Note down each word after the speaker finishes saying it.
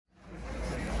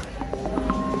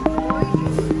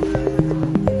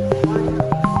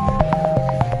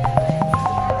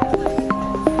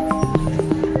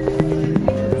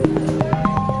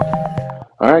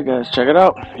Alright guys, check it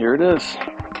out. Here it is.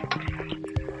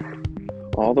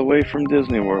 All the way from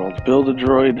Disney World. Build a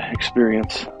Droid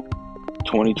Experience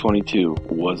 2022.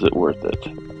 Was it worth it?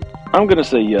 I'm going to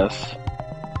say yes.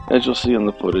 As you'll see in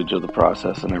the footage of the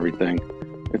process and everything.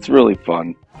 It's really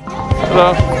fun.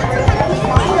 Hello.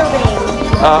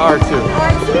 R2.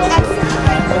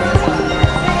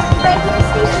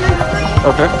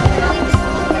 Okay.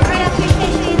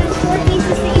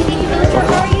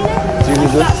 Do you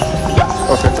need this?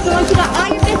 Okay. So once you got all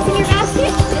your bits in your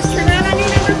basket, just turn around on your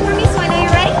number for me so I know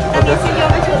you're ready. That means send you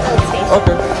over to a load station.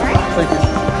 Okay. Alright. Thank you.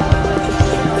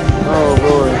 Oh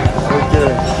boy.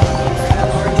 Okay.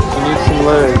 I need some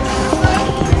legs.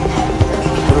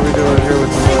 What are we doing here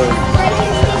with the legs?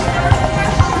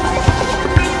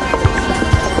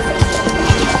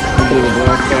 We do the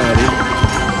black body.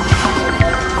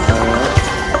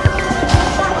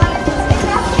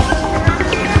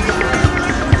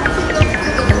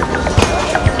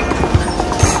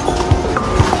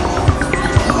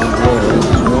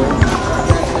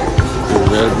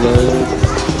 Red leg.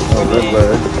 Oh, red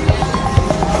leg.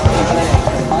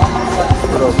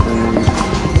 What else we need?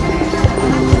 We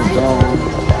need a dome.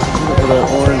 Look at that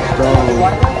orange dome.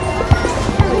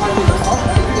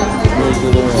 Where's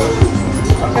it at?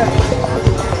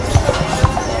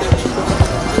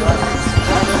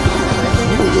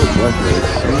 Look at black leg.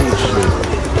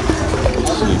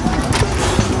 Let's see.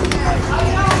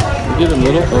 We get a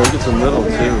middle? Oh, we get the middle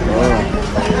too. Oh.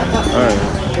 Alright.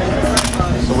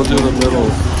 So we'll do the middle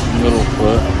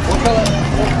foot.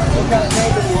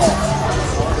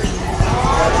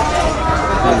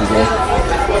 There we go.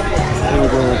 There we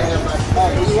go.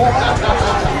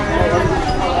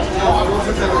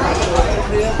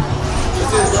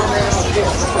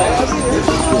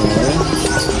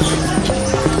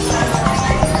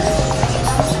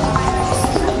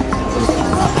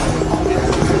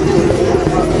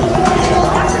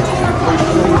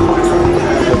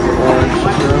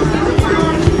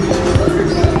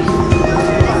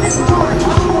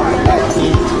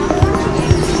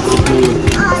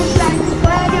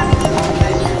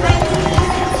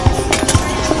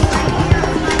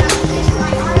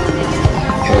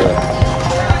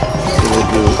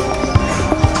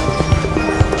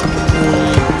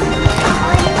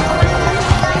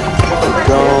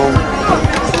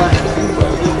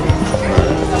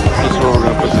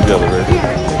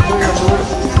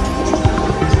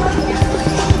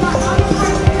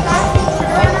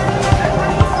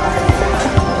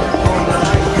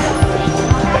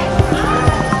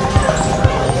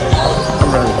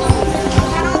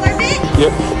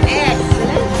 Yep.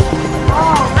 Excellent.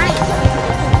 All right.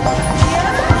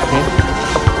 Okay.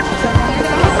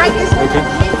 Right this way. Okay.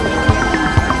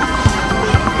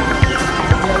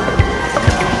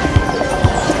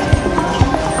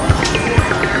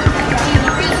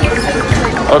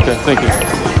 Okay, thank you.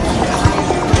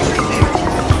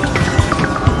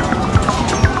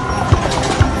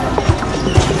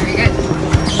 Very good.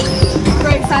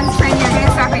 Great, sunscreen. You're going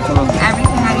to start by taking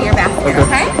everything out of your basket,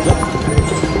 okay? Yep.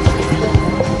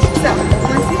 So,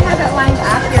 once you have it lined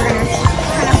up, you're going to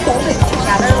kind of hold it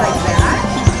together like that.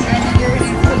 And then you're going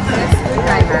to take this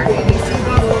screwdriver. And you see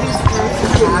these two screws in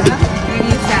the bottom. You're going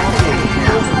to use that to tighten it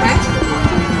up, okay?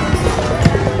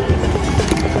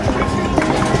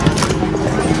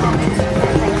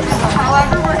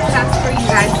 However works best for you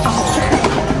guys to hold it.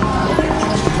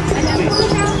 And then pull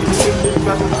it down.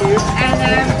 And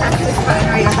then press this button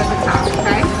right up at the top,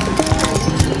 okay?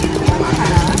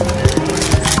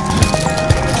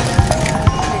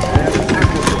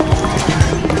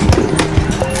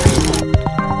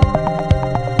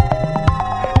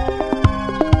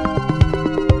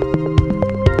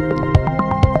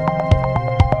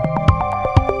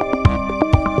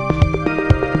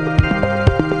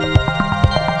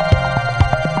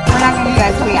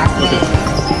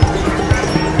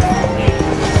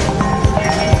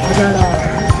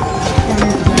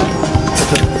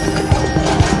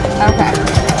 Okay,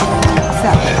 so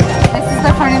this is the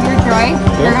front of your droid.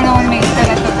 You're going to want to make sure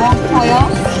that the gold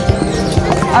coils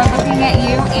are looking at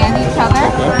you and each other.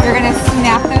 You're going to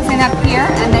snap those in up here,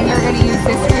 and then you're going to use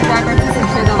this screwdriver to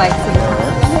secure the legs of the car.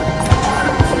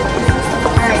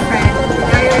 Alright, friend.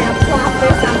 Now you're going to plop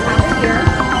this on top of here.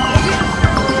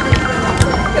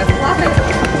 Just plop it.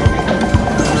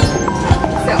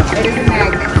 So, it is a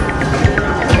magnet.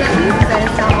 That means that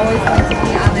it's not always going to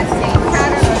be on the same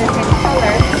pattern or the same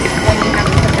color when you have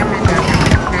to put the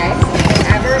hand on, okay?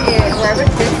 Wherever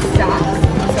this stops,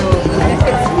 so even if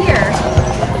it's here,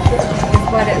 just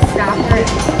let it stop where it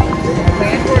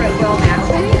land where it will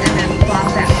naturally, and then plop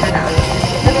that head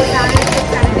out.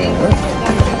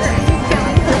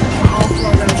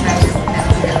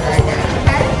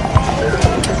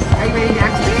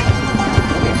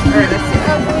 realistic.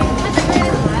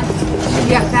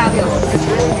 Yeah, fabulous.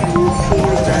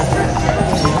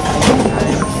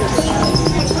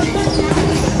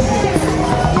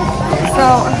 So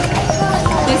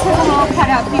this is a little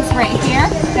cutout piece right here.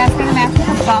 That's going to match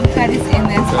the bump that is in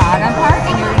this bottom part,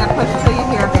 and you're going to push until you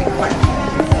hear a big click.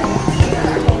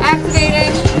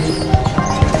 Activating.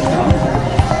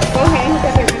 Go ahead and hook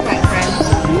up your request, friends.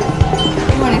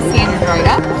 You want to stand your droid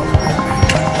up.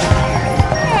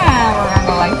 Yeah, we're going to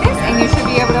go like this, and you should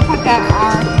be able to put that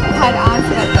head on so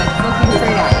that it's looking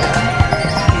straight at you.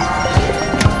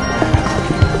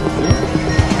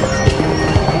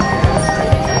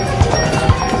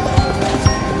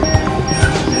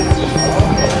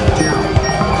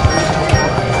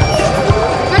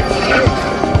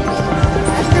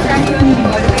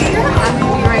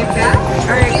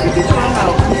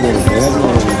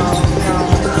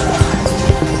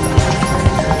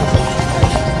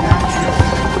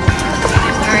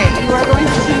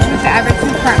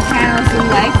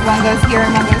 One goes here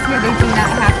and one goes here. They do not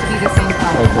have to be the same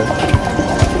color. Okay.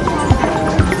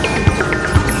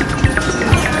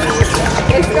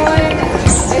 It's going,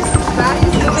 its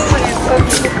body's moving when it's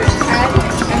focused with its head,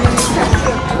 and when it comes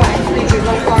to a point, maybe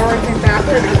go forwards and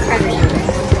backwards, it's kind of moving.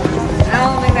 I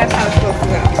don't think that's how it's supposed to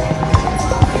go.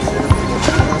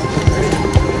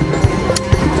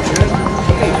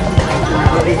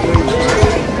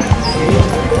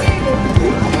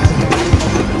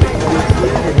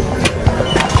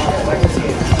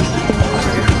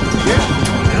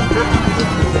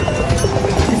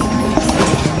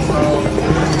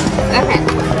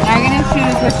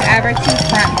 Whichever two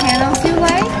front panels you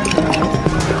like.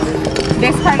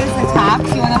 This part is the top,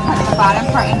 so you want to put the bottom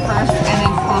part in first and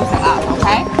then close it up,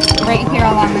 okay? Right here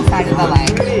along the side of the leg.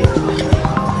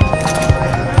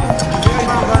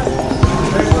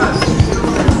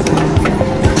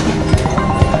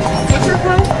 Get your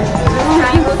coat. The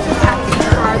triangles just have to be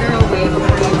farther away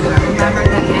before you do it. Remember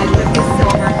the edge of the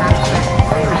silver has to be,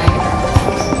 okay?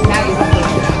 Now you can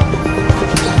close it up.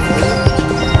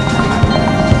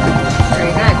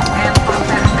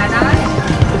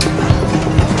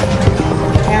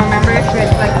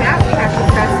 It's like that, we have to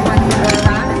press one to go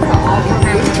around until all the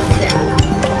panels stick.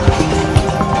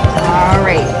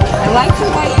 Alright, I like to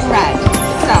white and red.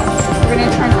 So, we're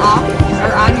going to turn off,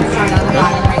 or on your side on the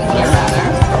bottom right here rather.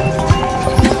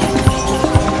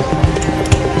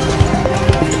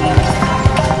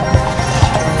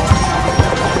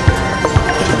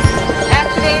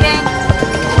 Activating.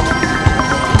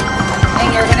 And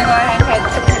you're going to go ahead and hit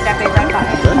that big red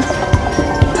button.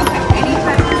 Okay, any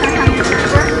questions on how you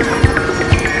work?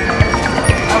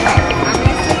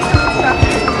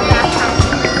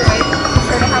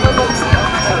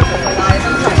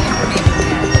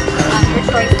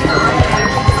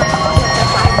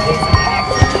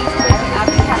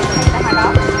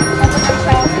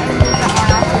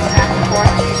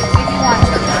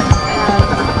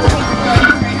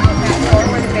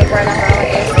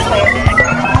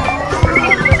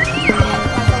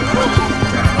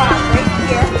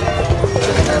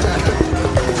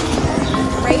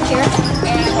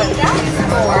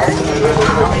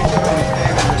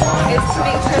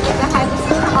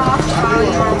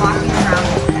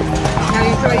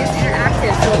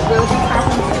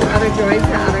 Droids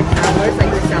that other travelers like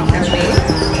yourself have made,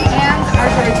 and our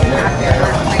droids do have their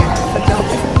own plans, so don't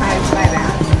be surprised by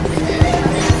that.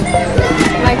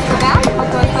 Legs go back, hook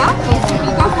goes back, those two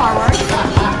go forward.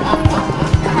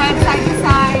 Head side to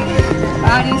side,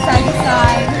 body side to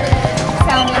side,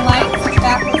 sounding lights,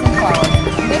 backwards and forward.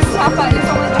 This top button is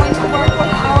only going to work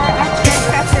with our extra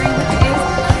accessory, which is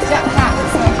jet packs.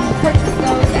 So if you purchase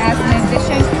those as an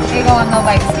addition, they go on the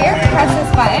lights here. Press this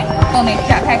button, will make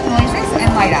jetpack noises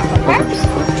and light up, okay?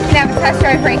 You can have a test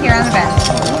drive right here on the bench.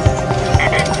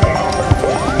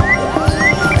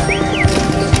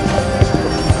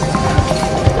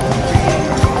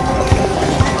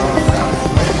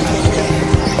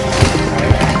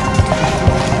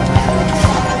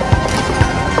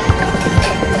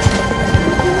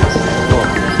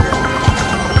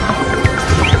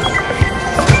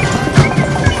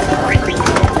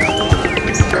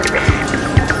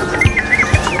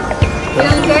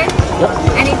 Feeling good? Yep.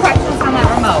 Any questions on that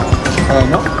remote?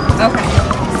 No. Okay.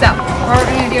 So, what we're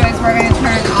going to do is we're going to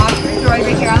turn off the droid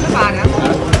right here on the bottom,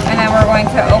 and then we're going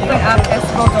to open up this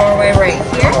little doorway right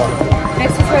here.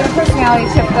 This is where the personality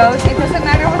chip goes. It doesn't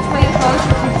matter which way it goes,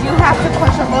 but you do have to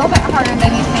push a little bit harder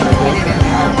than you think to get it in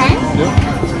there, okay?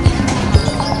 Yep.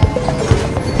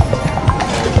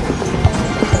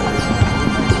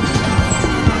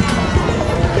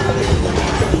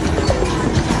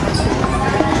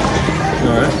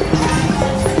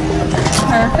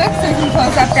 Perfect, so you can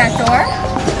close up that door.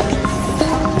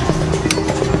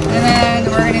 And then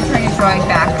we're going to turn your droid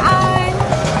back on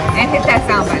and hit that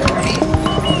sound button for me.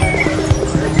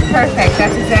 Perfect,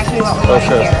 that's exactly what we want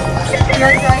to hear.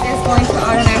 Your droid is going to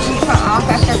automatically shut off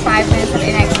after 5 minutes of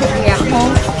inactivity at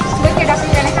home. To wake it up,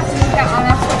 you're going to have to move that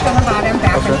on-off switch on the bottom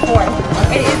back and forth.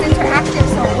 It is interactive,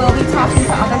 so we'll be talking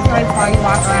to other droids while you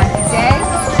walk around today.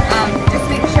 Just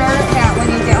make sure that when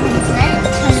you get home tonight,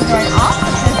 turn your droid off.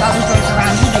 There's other droids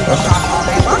around you, they will talk all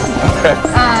night long. Okay.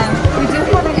 We do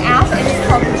have an app, it is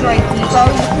called the Droid Depot.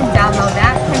 You can download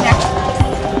that, connect,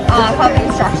 follow the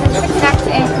instructions to connect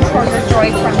and control your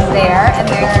droid from there.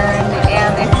 And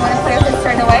if you want to play with it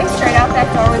straight away, straight out that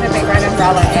door where the big red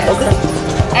umbrella is. Okay.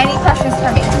 Any questions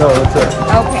for me? No, that's it.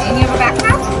 Okay, and you have a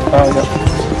backpack? Yeah.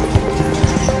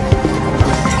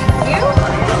 You?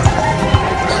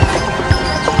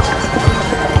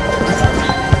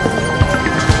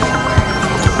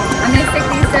 I'm going to stick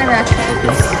these directions.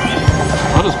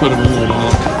 Okay. I'll just put them in there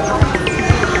now.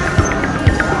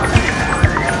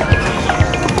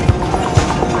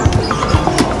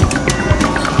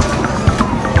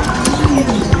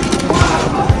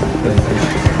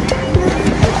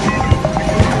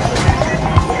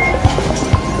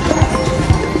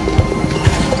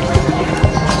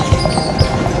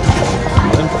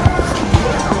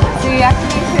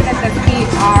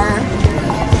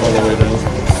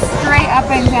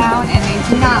 And down, and they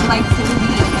do not like to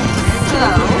leave. So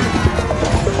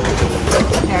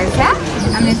there's that.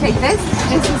 I'm going to take this.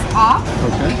 This is off,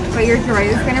 Okay. but your droid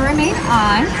is going to remain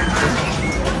on.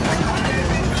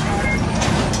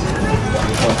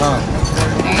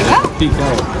 There you go. Peek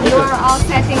out. You are all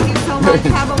set. Thank you so much.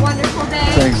 Have a wonderful day.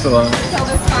 Thanks a lot. Kill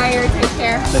this fire. Take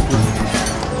care. Thank you.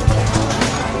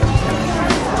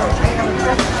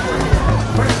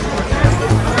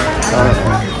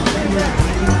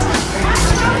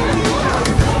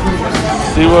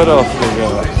 See what else they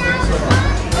got.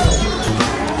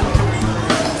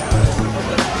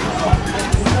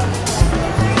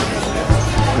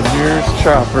 And here's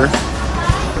Chopper.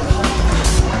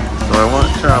 So I want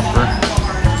Chopper.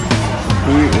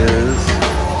 He is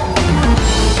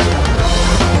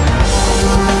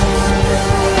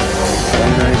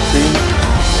 $119.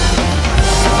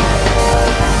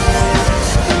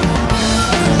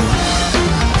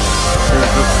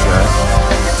 Here's this guy.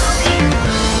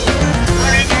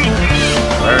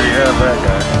 I already have that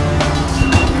guy.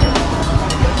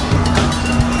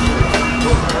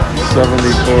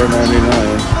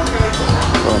 $74.99.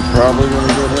 So I'm probably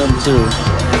gonna get him too.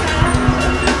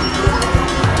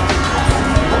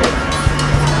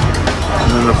 And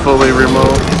then the fully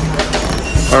remote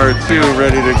R2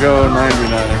 ready to go,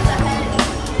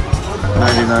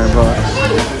 $99 bucks.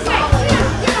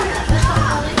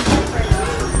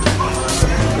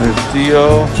 There's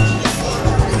Dio.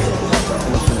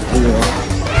 Dio.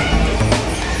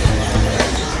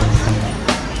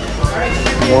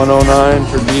 109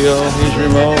 for Dio, he's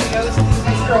remote.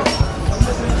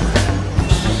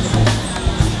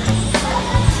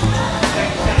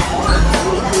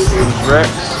 Here's Rex.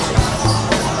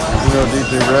 You know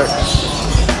DJ Rex.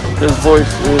 His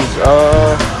voice is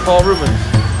Paul Rubens.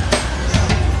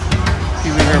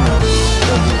 Pee Wee Herman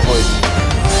does his voice.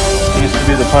 He used to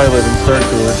be the pilot in Star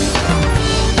Tours.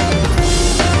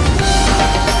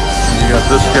 And you got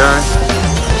this guy.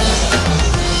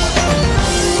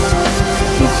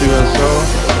 T2SO.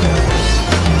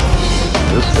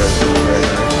 This guy's really right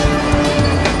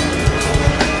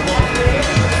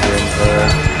there.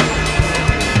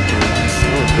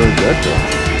 Oh, Droid Depot.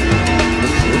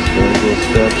 What's this guy? Little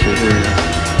statue here.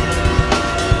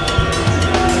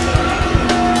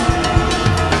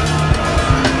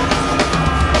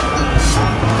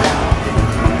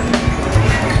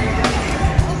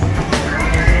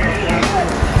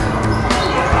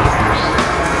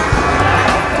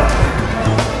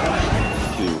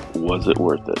 Was it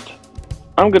worth it?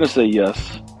 I'm gonna say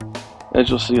yes. As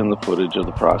you'll see in the footage of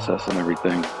the process and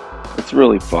everything, it's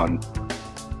really fun.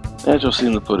 As you'll see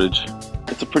in the footage,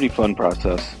 it's a pretty fun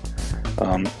process.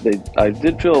 I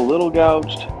did feel a little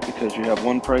gouged because you have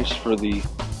one price for the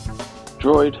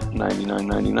Droid,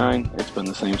 $99.99. It's been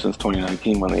the same since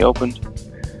 2019 when they opened.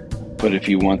 But if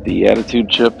you want the Attitude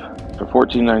chip for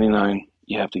 $14.99,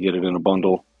 you have to get it in a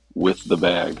bundle with the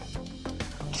bag.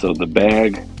 So the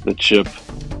bag, the chip,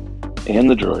 and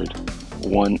the Droid,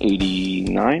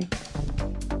 $189.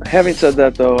 Having said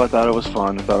that though, I thought it was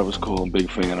fun, I thought it was cool, I'm a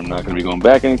big fan. I'm not going to be going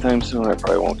back anytime soon, I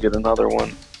probably won't get another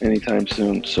one anytime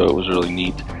soon, so it was really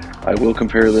neat. I will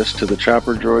compare this to the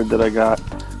Chopper Droid that I got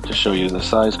to show you the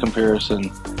size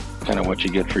comparison, kind of what you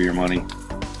get for your money.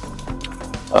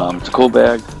 It's a cool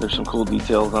bag. There's some cool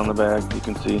details on the bag. You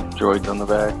can see droids on the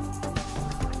bag.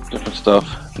 Different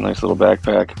stuff. Nice little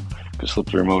backpack. Just slip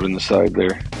the remote in the side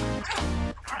there.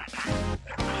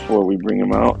 Before we bring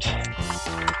them out,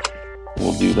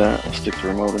 we'll do that. I'll stick the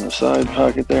remote in the side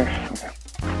pocket there.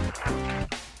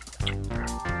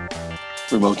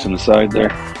 Remote's in the side there.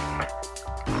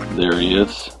 There he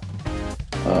is.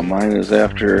 Mine is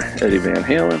after Eddie Van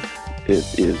Halen.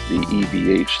 It is the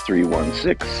EVH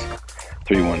 316.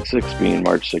 316 being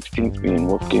March 16th, being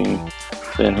Wolfgang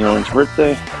Van Halen's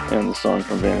birthday, and the song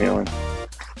from Van Halen,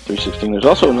 316. There's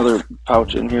also another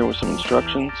pouch in here with some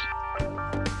instructions.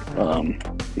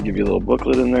 They give you a little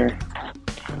booklet in there.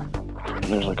 And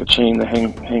there's like a chain to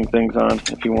hang things on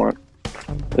if you want.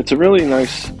 It's a really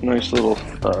nice little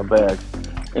bag,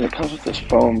 and it comes with this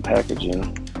foam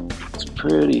packaging. It's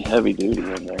pretty heavy duty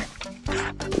in there.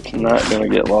 It's not gonna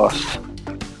get lost.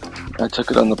 I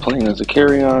took it on the plane as a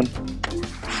carry-on,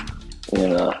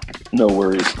 and no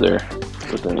worries there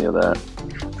with any of that.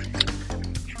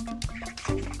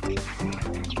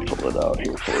 Let's pull it out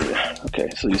here for you. Okay,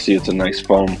 so you see it's a nice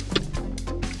foam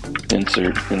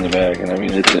insert in the bag, and I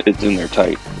mean it's in there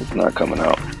tight. It's not coming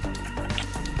out.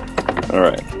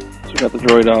 Alright, so we got the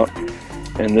droid out,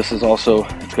 and this is also,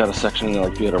 it's got a section in there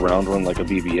like if you had a round one like a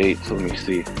BB-8, so let me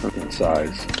see in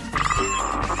size.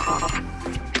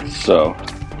 So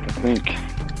I think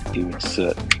he would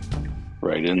sit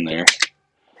right in there.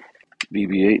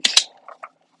 BB-8s.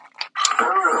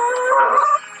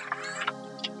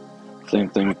 Same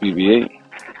thing with BB-8.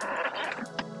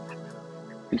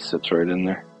 He sits right in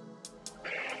there.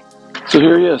 So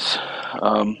here he is.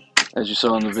 As you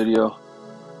saw in the video,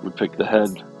 we picked the head,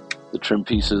 the trim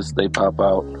pieces, they pop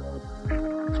out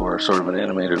for sort of an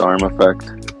animated arm effect.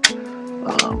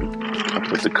 I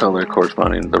put the color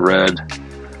corresponding to the red,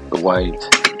 the white,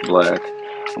 black.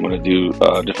 I'm going to do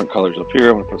different colors up here.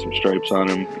 I'm going to put some stripes on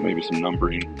him, maybe some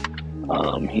numbering.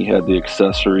 He had the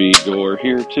accessory door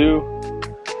here too.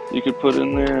 You could put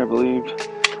in there, I believe.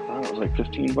 It was like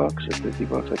 15 bucks or 50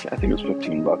 bucks. I think it was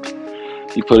 15 bucks.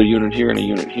 You put a unit here and a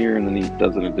unit here, and then he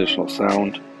does an additional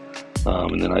sound.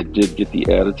 And then I did get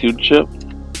the attitude chip,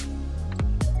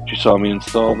 which you saw me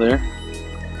install there.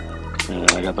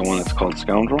 And I got the one that's called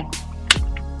Scoundrel.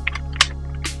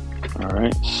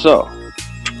 Alright, so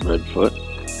red foot.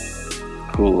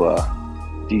 Cool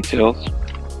details.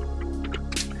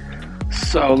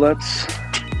 So let's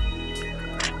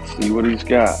see what he's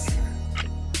got.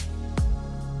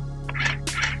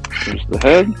 Here's the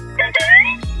head.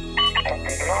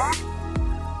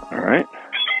 Alright.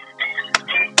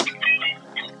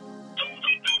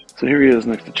 So here he is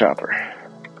next to Chopper.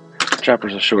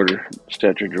 Chopper's a shorter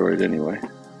stature droid anyway.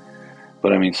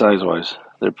 But I mean, size-wise,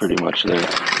 they're pretty much there.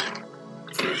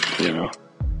 You know.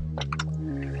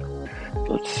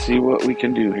 Let's see what we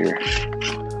can do here.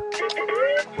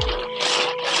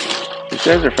 These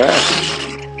guys are fast.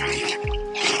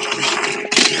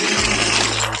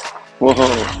 Whoa.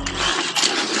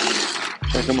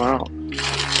 Check them out.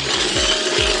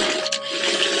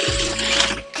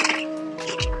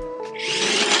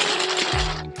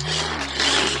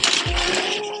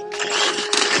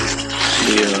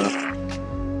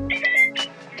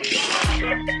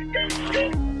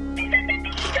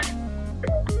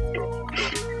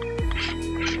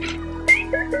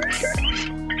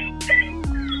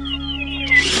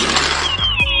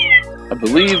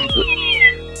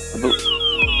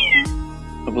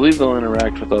 I believe they'll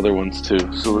interact with other ones too,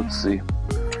 so let's see.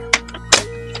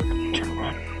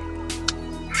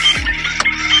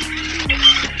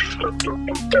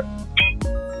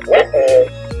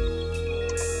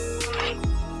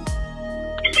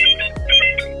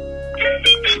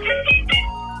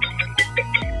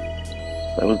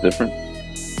 That was different.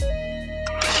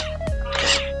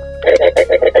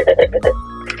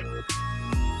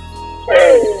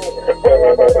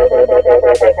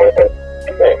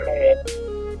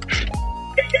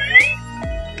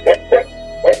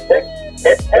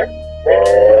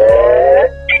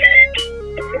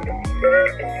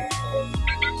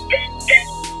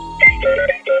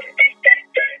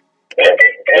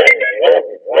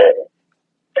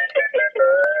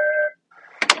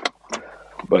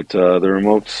 But the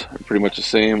remotes are pretty much the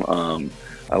same.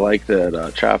 I like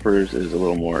that Chopper's is a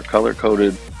little more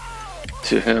color-coded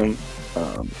to him.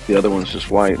 The other one's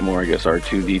just white, more I guess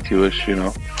R2-D2-ish, you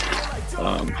know.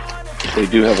 They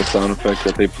do have a sound effect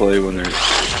that they play when they're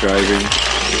driving.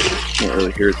 Can't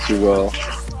really hear it too well.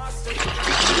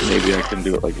 Maybe I can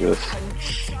do it like this.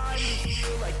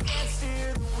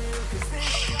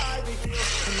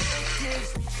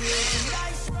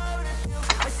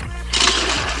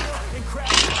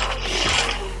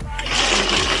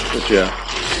 But yeah,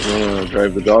 you want to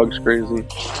drive the dogs crazy,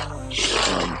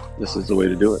 this is the way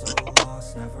to do it.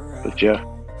 But yeah,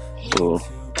 so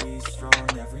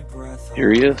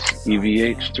here he is,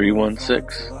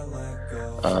 EVH316.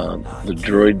 The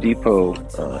Droid Depot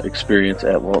experience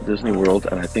at Walt Disney World,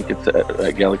 and I think it's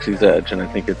at Galaxy's Edge, and I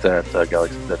think it's at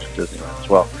Galaxy's Edge at Disneyland as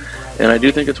well. And I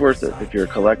do think it's worth it. If you're a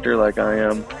collector like I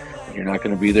am, and you're not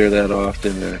going to be there that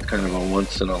often, and it's kind of a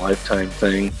once-in-a-lifetime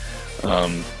thing,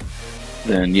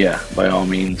 then yeah, by all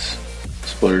means,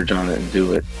 splurge on it and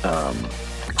do it.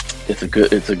 It's a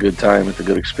good time. It's a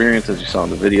good experience, as you saw in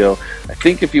the video. I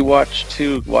think if you watch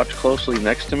closely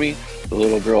next to me, the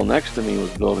little girl next to me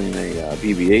was building a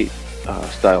BB-8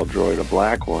 style droid, a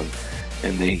black one,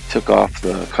 and they took off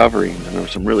the covering, and there were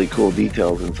some really cool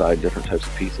details inside different types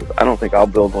of pieces. I don't think I'll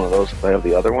build one of those if I have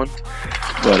the other ones,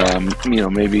 but you know,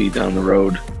 maybe down the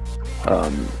road,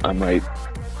 I might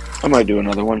do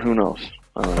another one. Who knows?